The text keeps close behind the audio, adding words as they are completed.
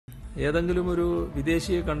ഏതെങ്കിലും ഒരു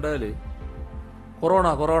വിദേശിയെ കണ്ടാൽ കൊറോണ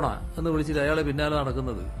കൊറോണ എന്ന് വിളിച്ചിട്ട് അയാളെ പിന്നാലെ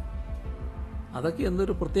നടക്കുന്നത്, അതൊക്കെ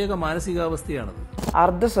എന്തൊരു പ്രത്യേക മാനസികാവസ്ഥയാണത്.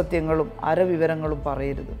 അർദ്ധസത്യങ്ങളും അരവിവരങ്ങളും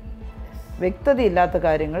പറയരുത്. വ്യക്തതയില്ലാത്ത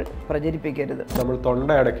കാര്യങ്ങൾ പ്രചരിപ്പിക്കരുത്. നമ്മൾ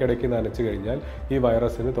തൊണ്ട ഇടയ്ക്കിടയ്ക്ക് നനച്ചു കഴിഞ്ഞാൽ ഈ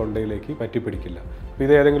വൈറസിന് തൊണ്ടയിലേക്ക് പറ്റിപ്പിടിക്കില്ല.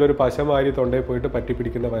 ഇത് ഏതെങ്കിലും ഒരു പശമാരി തൊണ്ടയിൽ പോയിട്ട്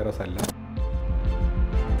പറ്റിപ്പിടിക്കുന്ന വൈറസ് അല്ല.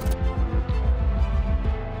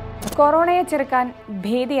 കൊറോണയെ ചെറുക്കാൻ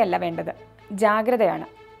ഭീതിയല്ല വേണ്ടത്, ജാഗ്രതയാണ്.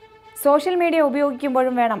 സോഷ്യൽ മീഡിയ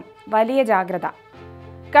ഉപയോഗിക്കുമ്പോഴും വേണം വലിയ ജാഗ്രത.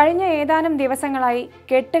 കഴിഞ്ഞ ഏതാനും ദിവസങ്ങളായി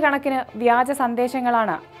കെട്ടുകണക്കിന് വ്യാജ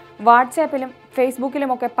സന്ദേശങ്ങളാണ് വാട്സാപ്പിലും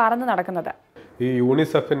ഫേസ്ബുക്കിലുമൊക്കെ പറന്നു നടക്കുന്നത്. ഈ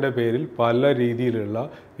യൂണിസെഫിൻ്റെ പേരിൽ പല രീതിയിലുള്ള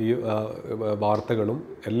ഈ വാർത്തകളും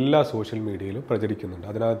എല്ലാ സോഷ്യൽ മീഡിയയിലും പ്രചരിക്കുന്നുണ്ട്.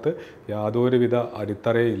 അതിനകത്ത് യാതൊരുവിധ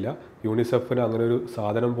അടിത്തറയില്ല. യൂണിസെഫിന് അങ്ങനെ ഒരു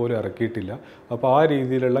സാധനം പോലും ഇറക്കിയിട്ടില്ല. അപ്പോൾ ആ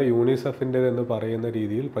രീതിയിലുള്ള യൂണിസെഫിൻ്റെതെന്ന് പറയുന്ന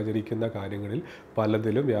രീതിയിൽ പ്രചരിക്കുന്ന കാര്യങ്ങളിൽ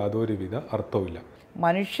പലതിലും യാതൊരുവിധ അർത്ഥവുമില്ല.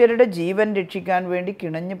 മനുഷ്യരുടെ ജീവൻ രക്ഷിക്കാൻ വേണ്ടി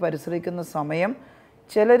കിണഞ്ഞ് പരിശ്രമിക്കുന്ന സമയം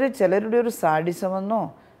ചിലരുടെ ഒരു സാഡിസമെന്നോ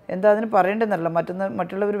എന്താ അതിന് പറയേണ്ടതെന്നല്ല,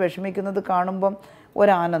 മറ്റുള്ളവർ വിഷമിക്കുന്നത് കാണുമ്പം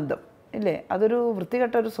ഒരാനന്ദം ഇല്ലേ, അതൊരു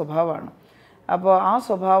വൃത്തികെട്ട ഒരു സ്വഭാവമാണ്. അപ്പോൾ ആ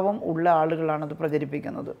സ്വഭാവം ഉള്ള ആളുകളാണ് അത്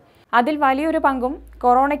പ്രചരിപ്പിക്കുന്നത്. അതിൽ വലിയൊരു പങ്കും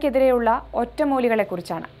കൊറോണയ്ക്കെതിരെയുള്ള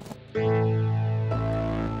ഒറ്റമൂലികളെക്കുറിച്ചാണ്.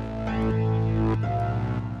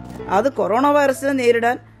 അത് കൊറോണ വൈറസിനെ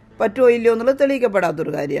നേരിടാൻ പറ്റുമോ ഇല്ലയോ എന്നുള്ളത്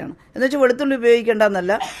തെളിയിക്കപ്പെടാത്തൊരു കാര്യമാണ്. എന്നുവെച്ചാൽ വെളുത്തുള്ളി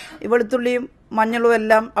ഉപയോഗിക്കേണ്ടെന്നല്ല, ഈ വെളുത്തുള്ളിയും മഞ്ഞളും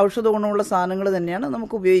എല്ലാം ഔഷധ ഗുണമുള്ള സാധനങ്ങൾ തന്നെയാണ്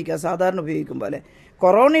നമുക്ക് ഉപയോഗിക്കുക, സാധാരണ ഉപയോഗിക്കും പോലെ.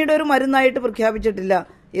 കൊറോണയുടെ ഒരു മരുന്നായിട്ട് പ്രഖ്യാപിച്ചിട്ടില്ല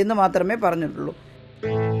എന്ന് മാത്രമേ പറഞ്ഞിട്ടുള്ളൂ.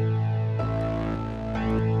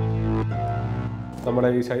 നമ്മുടെ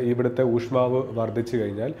ഇവിടുത്തെ ഊഷ്മാവ് വർദ്ധിച്ചു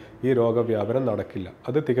കഴിഞ്ഞാൽ ഈ രോഗവ്യാപനം നടക്കില്ല.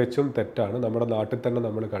 അത് തികച്ചും തെറ്റാണ്. നമ്മുടെ നാട്ടിൽ തന്നെ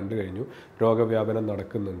നമ്മൾ കണ്ടു കഴിഞ്ഞു രോഗവ്യാപനം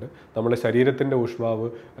നടക്കുന്നുണ്ട്. നമ്മുടെ ശരീരത്തിൻ്റെ ഊഷ്മാവ്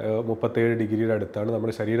 37 ഡിഗ്രിയുടെ അടുത്താണ്.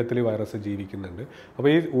 നമ്മുടെ ശരീരത്തിൽ വൈറസ് ജീവിക്കുന്നുണ്ട്. അപ്പോൾ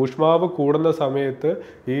ഈ ഊഷ്മാവ് കൂടുന്ന സമയത്ത്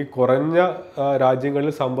ഈ കുറഞ്ഞ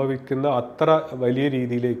രാജ്യങ്ങളിൽ സംഭവിക്കുന്ന അത്ര വലിയ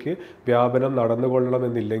രീതിയിലേക്ക് വ്യാപനം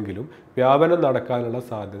നടന്നുകൊള്ളണമെന്നില്ലെങ്കിലും വ്യാപനം നടക്കാനുള്ള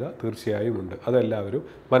സാധ്യത തീർച്ചയായും ഉണ്ട്. അതെല്ലാവരും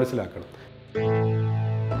മനസ്സിലാക്കണം.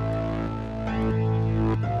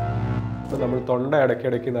 നമ്മൾ തൊണ്ട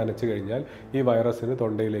ഇടയ്ക്കിടയ്ക്ക് നനച്ചു കഴിഞ്ഞാൽ ഈ വൈറസിന്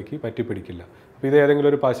തൊണ്ടയിലേക്ക് പറ്റിപ്പിടിക്കില്ല. അപ്പോൾ ഇത് ഏതെങ്കിലും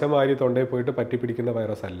ഒരു പശമാരി തൊണ്ടയിൽ പോയിട്ട് പറ്റിപ്പിടിക്കുന്ന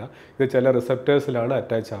വൈറസ് അല്ല. ഇത് ചില റിസപ്റ്റേഴ്സിലാണ്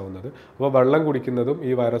അറ്റാച്ച് ആവുന്നത്. അപ്പോൾ വെള്ളം കുടിക്കുന്നതും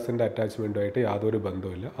ഈ വൈറസിൻ്റെ അറ്റാച്ച്മെൻറ്റുമായിട്ട് യാതൊരു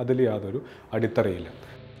ബന്ധവുമില്ല. അതിൽ യാതൊരു അടിത്തറയില്ല.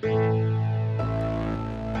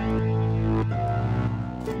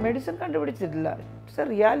 Medicine കണ്ടുപിടിച്ചിട്ടില്ല, it's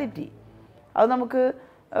A reality. അത് നമുക്ക്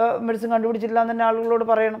മെഡിസിൻ കണ്ടുപിടിച്ചില്ല എന്ന് തന്നെ ആളുകളോട്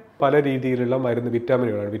പറയണം. പല രീതിയിലുള്ള മരുന്ന്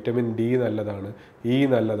വിറ്റാമിനുകളാണ്. വിറ്റമിൻ ഡി നല്ലതാണ്, ഇ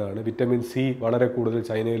നല്ലതാണ്, വിറ്റമിൻ സി വളരെ കൂടുതൽ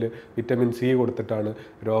ചൈനയിൽ വിറ്റമിൻ സി കൊടുത്തിട്ടാണ്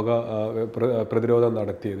പ്രതിരോധം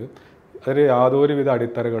നടത്തിയത്. അതിന് യാതൊരുവിധ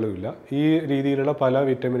അടിത്തറകളുമില്ല. ഈ രീതിയിലുള്ള പല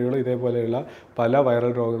വിറ്റമിനുകളും ഇതേപോലെയുള്ള പല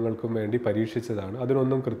വൈറൽ രോഗങ്ങൾക്കും വേണ്ടി പരീക്ഷിച്ചതാണ്.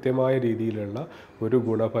 അതിനൊന്നും കൃത്യമായ രീതിയിലുള്ള ഒരു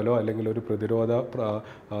ഗുണഫലമോ അല്ലെങ്കിൽ ഒരു പ്രതിരോധ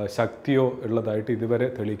ശക്തിയോ ഉള്ളതായിട്ട് ഇതുവരെ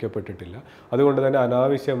തെളിയിക്കപ്പെട്ടിട്ടില്ല. അതുകൊണ്ട് തന്നെ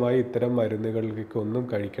അനാവശ്യമായി ഇത്തരം മരുന്നുകൾക്കൊന്നും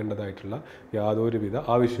കഴിക്കേണ്ടതായിട്ടുള്ള യാതൊരുവിധ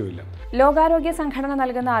ആവശ്യവുമില്ല. ലോകാരോഗ്യ സംഘടന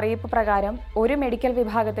നൽകുന്ന അറിയിപ്പ് പ്രകാരം ഒരു മെഡിക്കൽ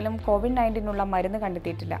വിഭാഗത്തിലും COVID-19 മരുന്ന്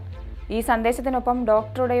കണ്ടെത്തിയിട്ടില്ല. ഈ സന്ദേശത്തിനൊപ്പം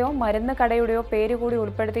ഡോക്ടറുടെയോ മരുന്ന് കടയുടെയോ പേര് കൂടി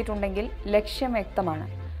ഉൾപ്പെടുത്തിയിട്ടുണ്ടെങ്കിൽ ലക്ഷ്യം വ്യക്തമാണ്.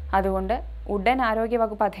 അതുകൊണ്ട് ഉടൻ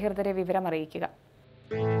ആരോഗ്യവകുപ്പ് അധികൃതരെ വിവരം അറിയിക്കുക.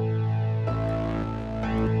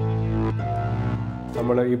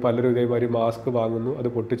 നമ്മൾ ഈ പലരും ഇതേമാതിരി മാസ്ക് വാങ്ങുന്നു, അത്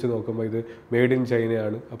പൊട്ടിച്ച് നോക്കുമ്പോൾ ഇത് മെയ്ഡ് ഇൻ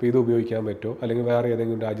ചൈനയാണ്, അപ്പോൾ ഇത് ഉപയോഗിക്കാൻ പറ്റുമോ, അല്ലെങ്കിൽ വേറെ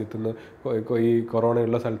ഏതെങ്കിലും രാജ്യത്തുനിന്ന് ഈ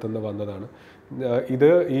കൊറോണയുള്ള സ്ഥലത്തുനിന്ന് വന്നതാണ്. ഇത്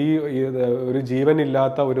ഈ ഒരു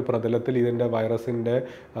ജീവനില്ലാത്ത ഒരു പ്രതലത്തിൽ ഇതിൻ്റെ വൈറസിൻ്റെ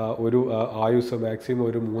ഒരു ആയുസ് മാക്സിമം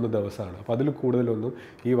ഒരു 3 ദിവസമാണ്. അപ്പോൾ അതിൽ കൂടുതലൊന്നും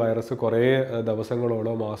ഈ വൈറസ് കുറേ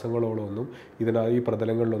ദിവസങ്ങളോളോ മാസങ്ങളോളോ ഒന്നും ഈ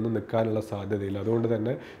പ്രതലങ്ങളിലൊന്നും നിൽക്കാനുള്ള സാധ്യതയില്ല. അതുകൊണ്ട്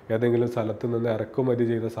തന്നെ ഏതെങ്കിലും സ്ഥലത്ത് നിന്ന് ഇറക്കുമതി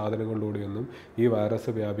ചെയ്ത സാധനങ്ങളിലൂടെയൊന്നും ഈ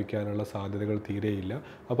വൈറസ് വ്യാപിക്കാനുള്ള സാധ്യതകൾ തീരെയില്ല.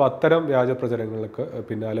 അപ്പോൾ അത്തരം വ്യാജ പ്രചരണങ്ങൾക്ക്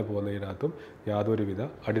പിന്നാലെ പോകുന്നതിനകത്തും യാതൊരുവിധ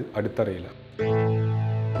അടിത്തറയില്ല.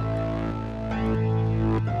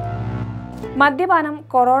 മദ്യപാനം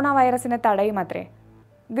കൊറോണ വൈറസിനെ തടയുമത്രേ.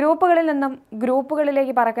 ഗ്രൂപ്പുകളിൽ നിന്നും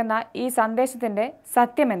ഗ്രൂപ്പുകളിലേക്ക് പറക്കുന്ന ഈ സന്ദേശത്തിൻ്റെ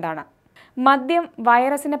സത്യം എന്താണ്? മദ്യം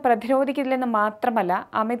വൈറസിനെ പ്രതിരോധിക്കില്ലെന്ന് മാത്രമല്ല,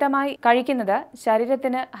 അമിതമായി കഴിക്കുന്നത്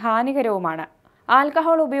ശരീരത്തിന് ഹാനികരവുമാണ്.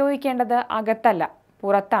 ആൽക്കഹോൾ ഉപയോഗിക്കേണ്ടത് അകത്തല്ല,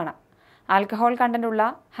 പുറത്താണ്. ആൽക്കഹോൾ കണ്ടന്റുള്ള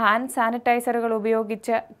ഹാൻഡ് സാനിറ്റൈസറുകൾ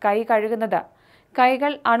ഉപയോഗിച്ച് കൈ കഴുകുന്നത്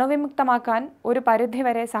കൈകൾ അണുവിമുക്തമാക്കാൻ ഒരു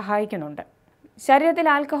പരിധിവരെ സഹായിക്കുന്നുണ്ട്. ശരീരത്തിൽ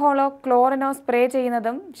ആൽക്കഹോളോ ക്ലോറിനോ സ്പ്രേ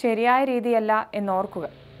ചെയ്യുന്നതും ശരിയായ രീതിയല്ല എന്നോർക്കുക.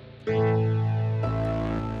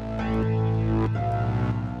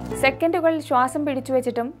 സെക്കൻഡുകൾ ശ്വാസം പിടിച്ചു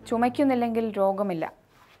വെച്ചിട്ടും ചുമയ്ക്കുന്നില്ലെങ്കിൽ രോഗമില്ല.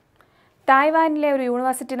 തായ്വാനിലെ ഒരു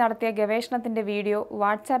യൂണിവേഴ്സിറ്റി നടത്തിയ ഗവേഷണത്തിൻ്റെ വീഡിയോ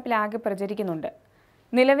വാട്സാപ്പിലാകെ പ്രചരിക്കുന്നുണ്ട്.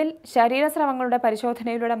 നിലവിൽ ശരീരസ്രവങ്ങളുടെ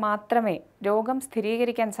പരിശോധനയിലൂടെ മാത്രമേ രോഗം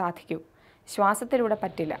സ്ഥിരീകരിക്കാൻ സാധിക്കൂ. ശ്വാസത്തിലൂടെ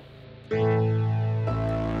പറ്റില്ല.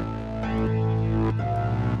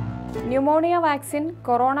 ന്യൂമോണിയ വാക്സിൻ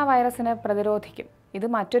കൊറോണ വൈറസിനെ പ്രതിരോധിക്കും. ഇത്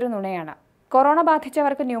മറ്റൊരു നുണയാണ്. കൊറോണ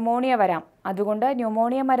ബാധിച്ചവർക്ക് ന്യൂമോണിയ വരാം, അതുകൊണ്ട്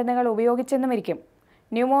ന്യൂമോണിയ മരുന്നുകൾ ഉപയോഗിച്ചെന്നും ഇരിക്കും.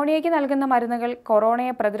 ന്യൂമോണിയയ്ക്ക് നൽകുന്ന മരുന്നുകൾ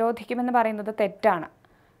കൊറോണയെ പ്രതിരോധിക്കുമെന്ന് പറയുന്നത് തെറ്റാണ്.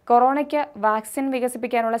 കൊറോണയ്ക്ക് വാക്സിൻ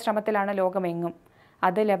വികസിപ്പിക്കാനുള്ള ശ്രമത്തിലാണ് ലോകമെങ്ങും.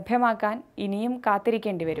 അത് ലഭ്യമാക്കാൻ ഇനിയും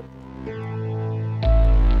കാത്തിരിക്കേണ്ടി വരും.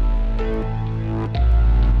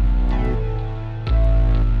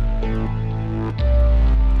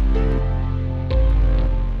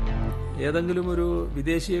 ഏതെങ്കിലും ഒരു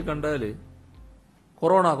വിദേശിയെ കണ്ടാൽ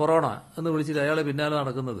കൊറോണ കൊറോണ എന്ന് വിളിച്ചിട്ട് അയാളെ പിന്നാലെ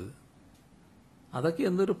നടക്കുന്നത്, അതൊക്കെ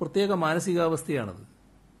എന്തൊരു പ്രത്യേക മാനസികാവസ്ഥയാണത്.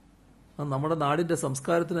 അത് നമ്മുടെ നാടിന്റെ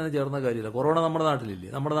സംസ്കാരത്തിന് തന്നെ ചേർന്ന കാര്യമില്ല. കൊറോണ നമ്മുടെ നാട്ടിലില്ലേ?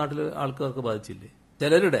 നമ്മുടെ നാട്ടിൽ ആൾക്കാർക്ക് ബാധിച്ചില്ലേ?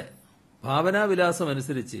 ചിലരുടെ ഭാവനാവിലാസം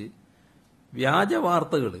അനുസരിച്ച് വ്യാജ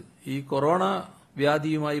വാർത്തകൾ ഈ കൊറോണ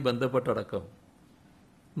വ്യാധിയുമായി ബന്ധപ്പെട്ടടക്കം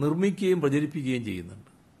നിർമ്മിക്കുകയും പ്രചരിപ്പിക്കുകയും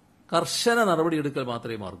ചെയ്യുന്നുണ്ട്. കർശന നടപടിയെടുക്കൽ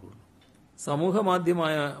മാത്രമേ മാർഗമുള്ളൂ. സമൂഹ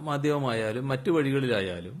മാധ്യമമായാലും മറ്റു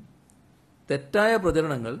വഴികളിലായാലും തെറ്റായ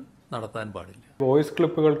പ്രചരണങ്ങൾ നടത്താൻ പാടില്ല. വോയിസ്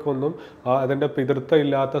ക്ലിപ്പുകൾക്കൊന്നും അതിൻ്റെ പിതൃത്വം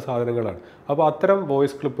ഇല്ലാത്ത സാധനങ്ങളാണ്. അപ്പോൾ അത്തരം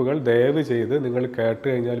വോയിസ് ക്ലിപ്പുകൾ ദയവ് ചെയ്ത് നിങ്ങൾ കേട്ട്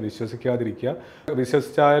കഴിഞ്ഞാൽ വിശ്വസിക്കാതിരിക്കുക.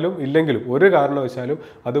 വിശ്വസിച്ചാലും ഇല്ലെങ്കിലും ഒരു കാരണവശാലും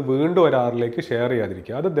അത് വീണ്ടും ഒരാളിലേക്ക് ഷെയർ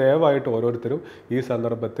ചെയ്യാതിരിക്കുക. അത് ദയവായിട്ട് ഓരോരുത്തരും ഈ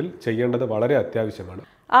സന്ദർഭത്തിൽ ചെയ്യേണ്ടത് വളരെ അത്യാവശ്യമാണ്.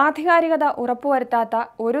 ആധികാരികത ഉറപ്പുവരുത്താത്ത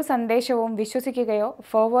ഒരു സന്ദേശവും വിശ്വസിക്കുകയോ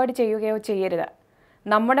ഫോർവേഡ് ചെയ്യുകയോ ചെയ്യരുത്.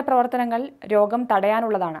 നമ്മുടെ പ്രവർത്തനങ്ങൾ രോഗം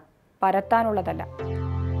തടയാനുള്ളതാണ്, പരത്താനുള്ളതല്ല.